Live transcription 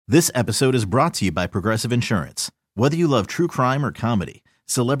This episode is brought to you by Progressive Insurance. Whether you love true crime or comedy,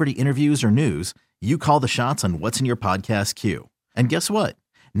 celebrity interviews or news, you call the shots on what's in your podcast queue. And guess what?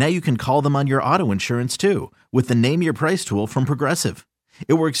 Now you can call them on your auto insurance too with the Name Your Price tool from Progressive.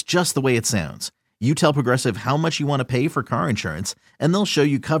 It works just the way it sounds. You tell Progressive how much you want to pay for car insurance, and they'll show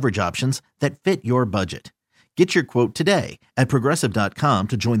you coverage options that fit your budget. Get your quote today at Progressive.com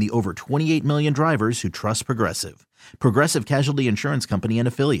to join the over 28 million drivers who trust Progressive. Progressive Casualty Insurance Company and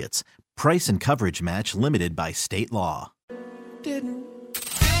Affiliates. Price and coverage match limited by state law.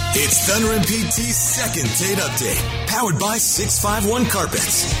 It's Thunder and PT's second date update, powered by 651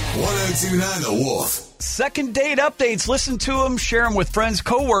 Carpets. 1029 The Wolf. Second date updates. Listen to them, share them with friends,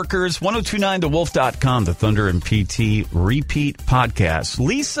 coworkers. 1029thewolf.com, the Thunder and PT repeat podcast.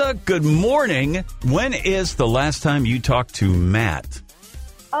 Lisa, good morning. When is the last time you talked to Matt?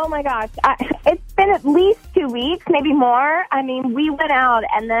 Oh, my gosh. It's been at least 2 weeks, maybe more. I mean, we went out,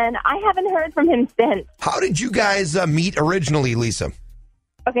 and then I haven't heard from him since. How did you guys meet originally, Lisa?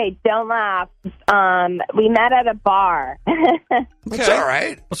 Okay, don't laugh. We met at a bar. That's all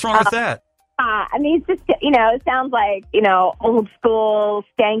right. What's wrong with that? I mean, it's just, it sounds like, old school,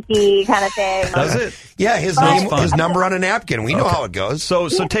 stanky kind of thing. Does it? Yeah, his number on a napkin. We know how it goes. So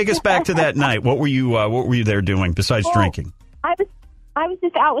take us back to that night. What were you there doing besides drinking? I was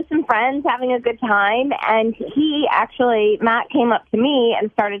just out with some friends having a good time, and Matt came up to me and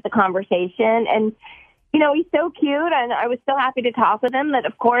started the conversation, and he's so cute, and I was so happy to talk with him that,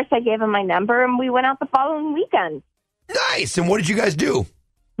 of course, I gave him my number, and we went out the following weekend. Nice. And what did you guys do?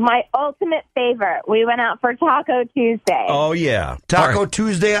 My ultimate favorite. We went out for Taco Tuesday. Oh, yeah. Taco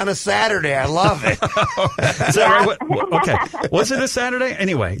Tuesday on a Saturday. I love it. Is that right? Okay. Was it a Saturday?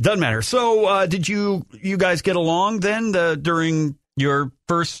 Anyway, doesn't matter. So did you guys get along then during your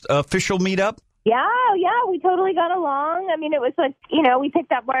first official meetup? Yeah, we totally got along. I mean, it was like, we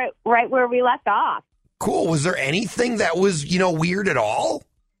picked up right where we left off. Cool. Was there anything that was, weird at all?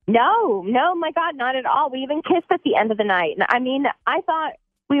 No, my God, not at all. We even kissed at the end of the night. I mean, I thought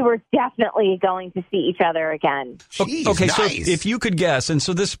we were definitely going to see each other again. Jeez, okay, nice. So if you could guess, and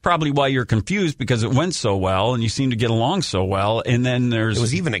so this is probably why you're confused, because it went so well, and you seem to get along so well, and then it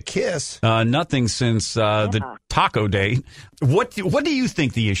was even a kiss. Nothing since the taco date. What do you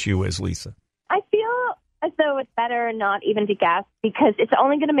think the issue is, Lisa? I feel as though it's better not even to guess, because it's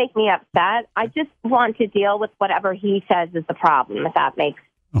only going to make me upset. I just want to deal with whatever he says is the problem, if that makes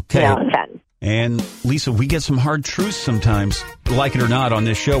sense. And, Lisa, we get some hard truths sometimes, like it or not, on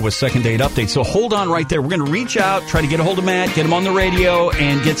this show with Second Date Update. So hold on right there. We're going to reach out, try to get a hold of Matt, get him on the radio,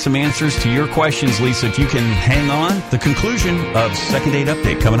 and get some answers to your questions, Lisa. If you can hang on, the conclusion of Second Date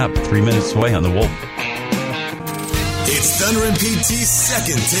Update coming up 3 minutes away on The Wolf. It's Thunder and PT's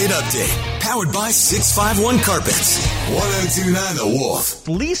second date update, powered by 651 Carpets. 1029 The Wolf.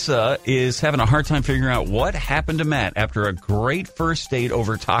 Lisa is having a hard time figuring out what happened to Matt after a great first date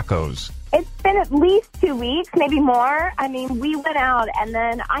over tacos. It's been at least 2 weeks, maybe more. I mean, we went out, and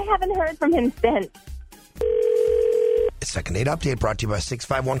then I haven't heard from him since. Second date update brought to you by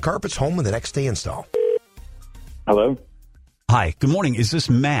 651 Carpets, home with the next day install. Hello? Hi, good morning. Is this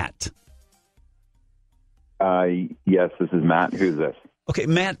Matt? Yes, this is Matt. Who's this? Okay,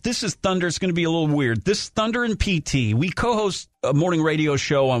 Matt, this is Thunder. It's going to be a little weird. This is Thunder and PT. We co-host a morning radio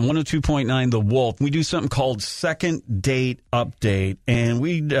show on 102.9 The Wolf. We do something called Second Date Update, and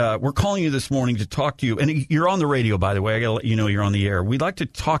we're calling you this morning to talk to you. And you're on the radio, by the way. I got to let you know you're on the air. We'd like to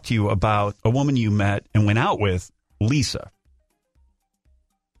talk to you about a woman you met and went out with, Lisa.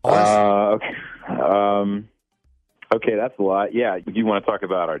 Okay. Okay, that's a lot. Yeah, do you want to talk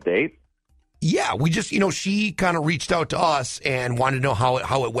about our date? Yeah, we just, she kind of reached out to us and wanted to know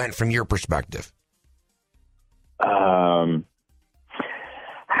how it went from your perspective. How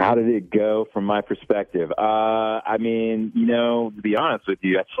did it go from my perspective? I mean, to be honest with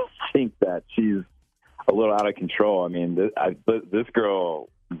you, I think that she's a little out of control. I mean, this girl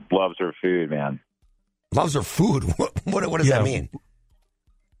loves her food, man. Loves her food? What does that mean?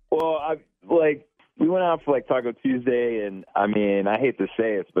 Well, we went out for Taco Tuesday, and I mean, I hate to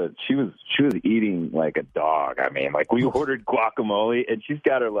say it, but she was eating like a dog. I mean, we ordered guacamole, and she's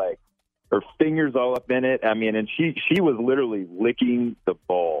got her fingers all up in it. I mean, and she was literally licking the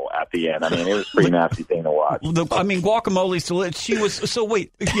bowl at the end. I mean, it was a pretty nasty thing to watch. Guacamole's delicious. She was so.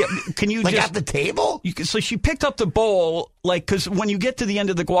 Wait, can you just at the table? So she picked up the bowl, because when you get to the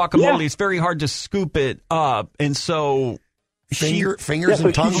end of the guacamole, it's very hard to scoop it up, and so. Fingers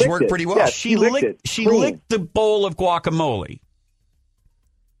and tongues work pretty well. Yeah, she licked the bowl of guacamole.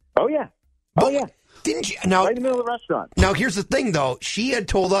 Oh, yeah. Didn't you? Now, right in the middle of the restaurant. Now, here's the thing, though. She had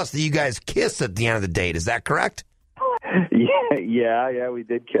told us that you guys kissed at the end of the date. Is that correct? Yeah, we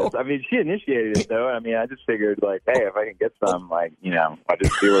did kiss. I mean, she initiated it, though. I mean, I just figured, like, hey, if I can get some, like, I'll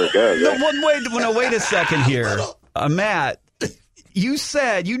just see where it goes. No, wait a second here. Matt, you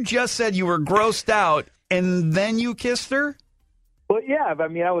just said you were grossed out, and then you kissed her? Well, yeah, I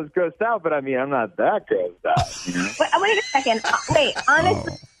mean, I was grossed out, but I mean, I'm not that grossed out. Wait a second. Wait,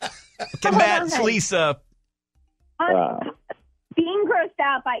 honestly. Okay, Matt, it's Lisa. Being grossed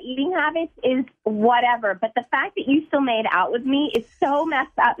out by eating habits is whatever, but the fact that you still made out with me is so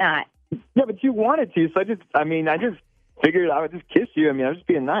messed up, Matt. Yeah, but you wanted to, so I just figured I would just kiss you. I mean, I was just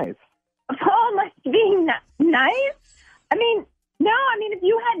being nice. Oh, my, being nice? I mean, no, if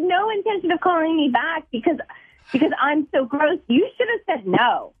you had no intention of calling me back because I'm so gross, you should have said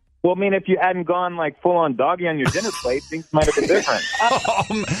no. Well, I mean, if you hadn't gone like full on doggy on your dinner plate, things might have been different.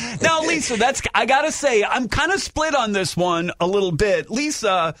 Now, Lisa, I gotta say, I'm kind of split on this one a little bit.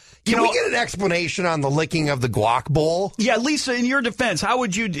 Lisa, can we get an explanation on the licking of the guac bowl? Yeah, Lisa, in your defense, how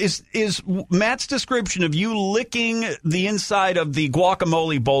would you is Matt's description of you licking the inside of the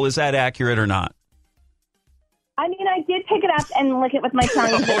guacamole bowl, is that accurate or not? I mean, I did pick it up and lick it with my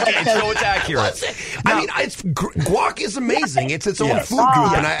tongue. Okay, so it's accurate. Guac is amazing. It's its own food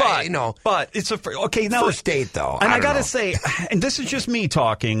group, and but it's okay. Now, first date though, and I gotta say, and this is just me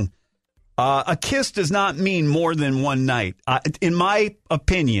talking. A kiss does not mean more than one night, in my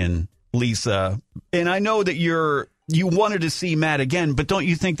opinion, Lisa. And I know that you wanted to see Matt again, but don't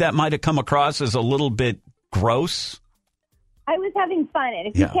you think that might have come across as a little bit gross? I was having fun, and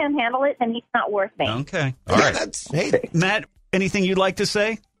if you can't handle it, then he's not worth me. Okay. All right. Matt, anything you'd like to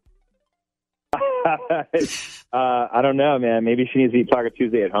say? I don't know, man. Maybe she needs to eat Taco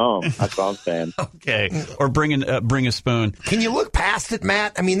Tuesday at home. That's all I'm saying. Okay. Or bring a spoon. Can you look past it,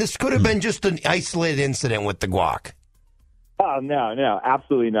 Matt? I mean, this could have been just an isolated incident with the guac. Oh, no.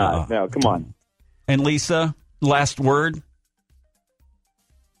 Absolutely not. No, come on. And Lisa, last word?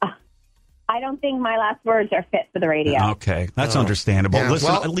 I don't think my last words are fit for the radio. Okay, that's understandable. Yeah,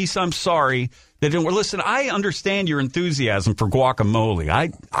 Listen, at least I'm sorry that didn't work. Listen, I understand your enthusiasm for guacamole.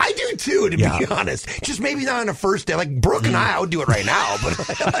 I do too, to be honest. Just maybe not on a first day. Like Brooke and I would do it right now, but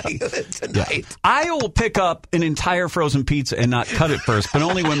tonight. I will pick up an entire frozen pizza and not cut it first, but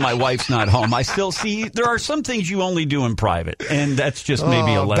only when my wife's not home. I still see there are some things you only do in private, and that's just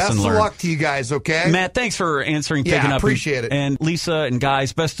maybe a lesson learned. Best of luck to you guys, okay? Matt, thanks for answering, picking up. Appreciate it. And Lisa and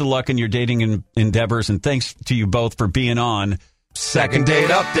guys, best of luck in your dating endeavors, and thanks to you both for being on Second Date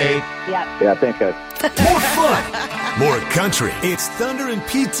Update. Yeah, thanks, guys. More fun, more country. It's Thunder and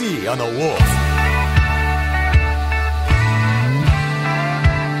PT on the Wolf.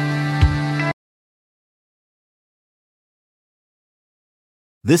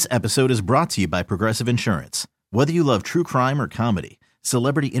 This episode is brought to you by Progressive Insurance. Whether you love true crime or comedy,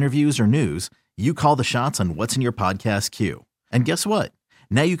 celebrity interviews or news, you call the shots on what's in your podcast queue. And guess what?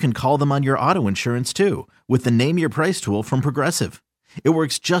 Now you can call them on your auto insurance too with the Name Your Price tool from Progressive. It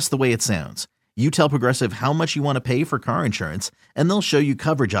works just the way it sounds. You tell Progressive how much you want to pay for car insurance, and they'll show you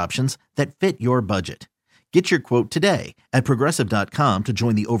coverage options that fit your budget. Get your quote today at Progressive.com to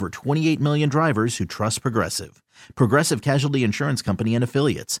join the over 28 million drivers who trust Progressive. Progressive Casualty Insurance Company and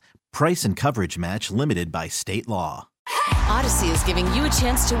Affiliates. Price and coverage match limited by state law. Odyssey is giving you a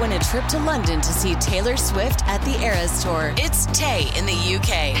chance to win a trip to London to see Taylor Swift at the Eras Tour. It's Tay in the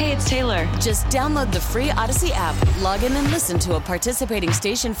UK. Hey, it's Taylor. Just download the free Odyssey app, log in and listen to a participating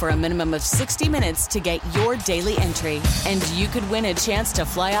station for a minimum of 60 minutes to get your daily entry. And you could win a chance to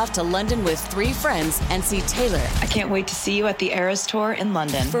fly off to London with 3 friends and see Taylor. I can't wait to see you at the Eras Tour in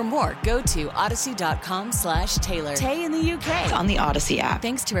London. For more, go to odyssey.com/Taylor. Tay in the UK. On the Odyssey app.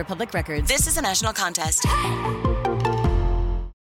 Thanks to Republic Records. This is a national contest.